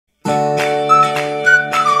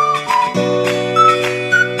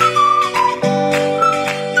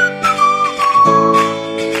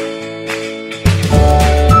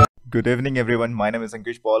Good evening, everyone. My name is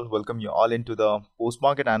Ankush Paul. Welcome you all into the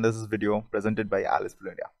post-market analysis video presented by Analyst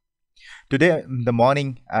India. Today in the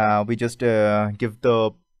morning, we just give the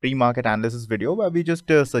pre-market analysis video where we just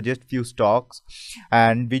suggest few stocks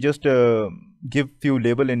and we just give few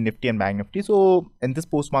label in Nifty and Bank Nifty. So in this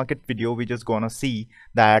post-market video, we just gonna see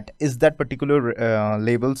that is that particular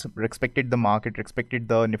labels respected the market, respected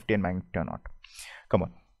the Nifty and Bank Nifty or not. Come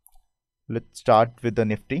on, let's start with the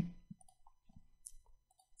Nifty.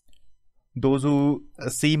 Those who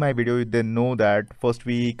see my video, they know that first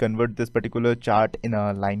we convert this particular chart in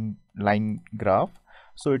a line graph,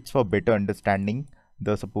 so it's for better understanding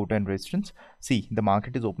the support and resistance. See, the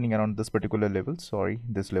market is opening around this particular level. Sorry,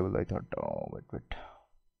 this level I thought, oh wait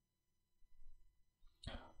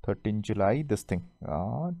 13 July, this thing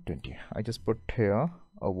 20. I just put here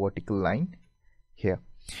a vertical line here.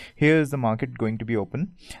 Here is the market going to be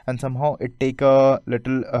open, and somehow it take a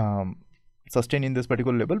little sustain in this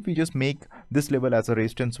particular level. We just make this level as a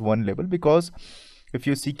resistance 1 level, because if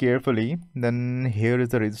you see carefully, then here is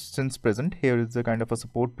the resistance present, here is the kind of a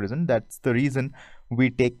support present. That's the reason we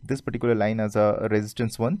take this particular line as a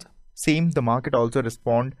resistance 1. Same, the market also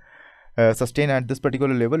respond sustain at this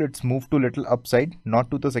particular level. It's moved to little upside,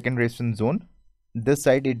 not to the second resistance zone. This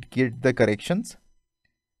side it get the corrections,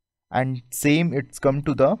 and same, it's come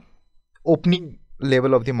to the opening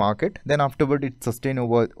level of the market. Then afterward it sustain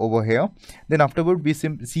over here. Then afterward we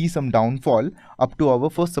see some downfall up to our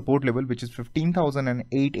first support level, which is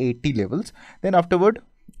 15,880 levels. Then afterward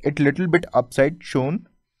it little bit upside shown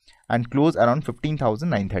and close around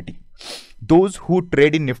 15,930. Those who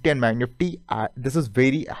trade in Nifty and Bank Nifty, this is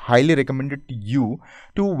very highly recommended to you,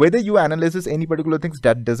 to whether you analyze any particular things,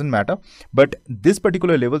 that doesn't matter, but this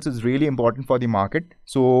particular levels is really important for the market.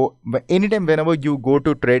 So anytime whenever you go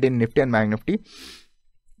to trade in Nifty and Bank Nifty,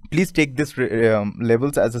 please take this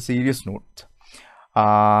levels as a serious note.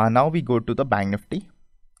 Now we go to the Bank Nifty.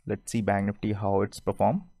 Let's see Bank Nifty how it's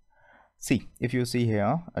performed. See, if you see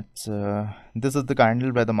here, it's this is the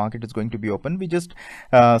candle where the market is going to be open. We just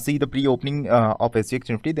see the pre-opening of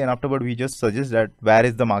SGX Nifty. Then afterward we just suggest that where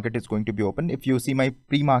is the market is going to be open. If you see my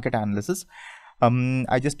pre-market analysis,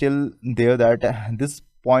 I just tell there that this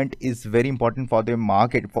point is very important for the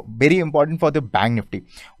market, very important for the Bank Nifty.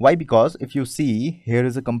 Why? Because if you see, here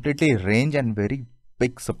is a completely range and very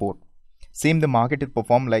big support. Same, the market is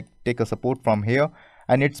performed like take a support from here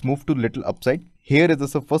and it's moved to little upside. Here is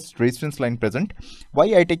the first resistance line present. Why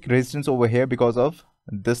I take resistance over here? Because of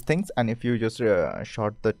these things. And if you just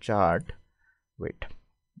short the chart, wait,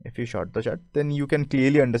 if you short the chart, then you can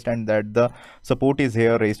clearly understand that the support is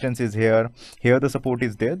here, resistance is here, here the support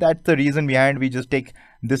is there. That's the reason behind we just take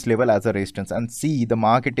this level as a resistance, and see the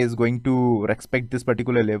market is going to respect this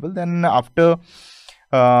particular level. Then after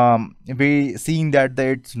we seeing that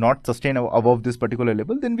it's not sustainable above this particular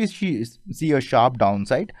level, then we see a sharp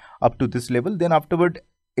downside up to this level. Then afterward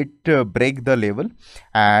it break the level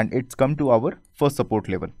and it's come to our first support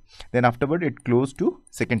level. Then afterward it close to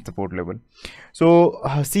second support level. So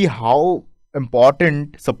see how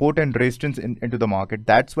important support and resistance into the market.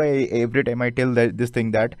 That's why every time I tell this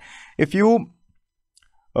thing, that if you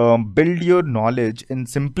build your knowledge in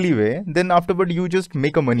simply way, then afterward you just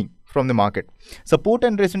make a money from the market. Support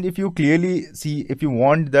and resistance, if you clearly see, if you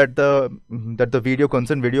want that the video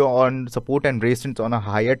concern video on support and resistance on a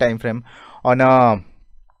higher time frame, on a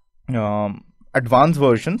advanced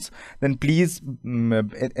versions, then please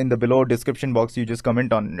in the below description box you just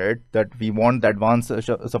comment on it that we want the advanced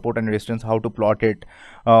support and resistance, how to plot it,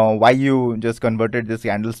 why you just converted this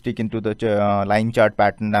candlestick into the line chart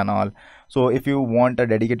pattern and all. So if you want a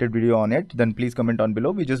dedicated video on it, then please comment on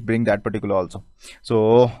below. We just bring that particular also.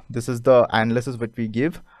 So this is the analysis which we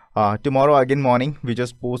give. Tomorrow again morning we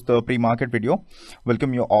just post the pre-market video.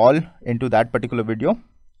 Welcome you all into that particular video.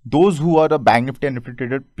 Those who are a Bank Nifty and Nifty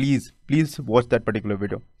trader, please watch that particular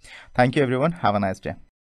video. Thank you everyone. Have a nice day.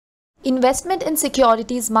 Investment in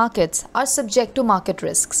securities markets are subject to market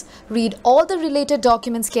risks. Read all the related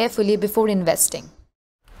documents carefully before investing.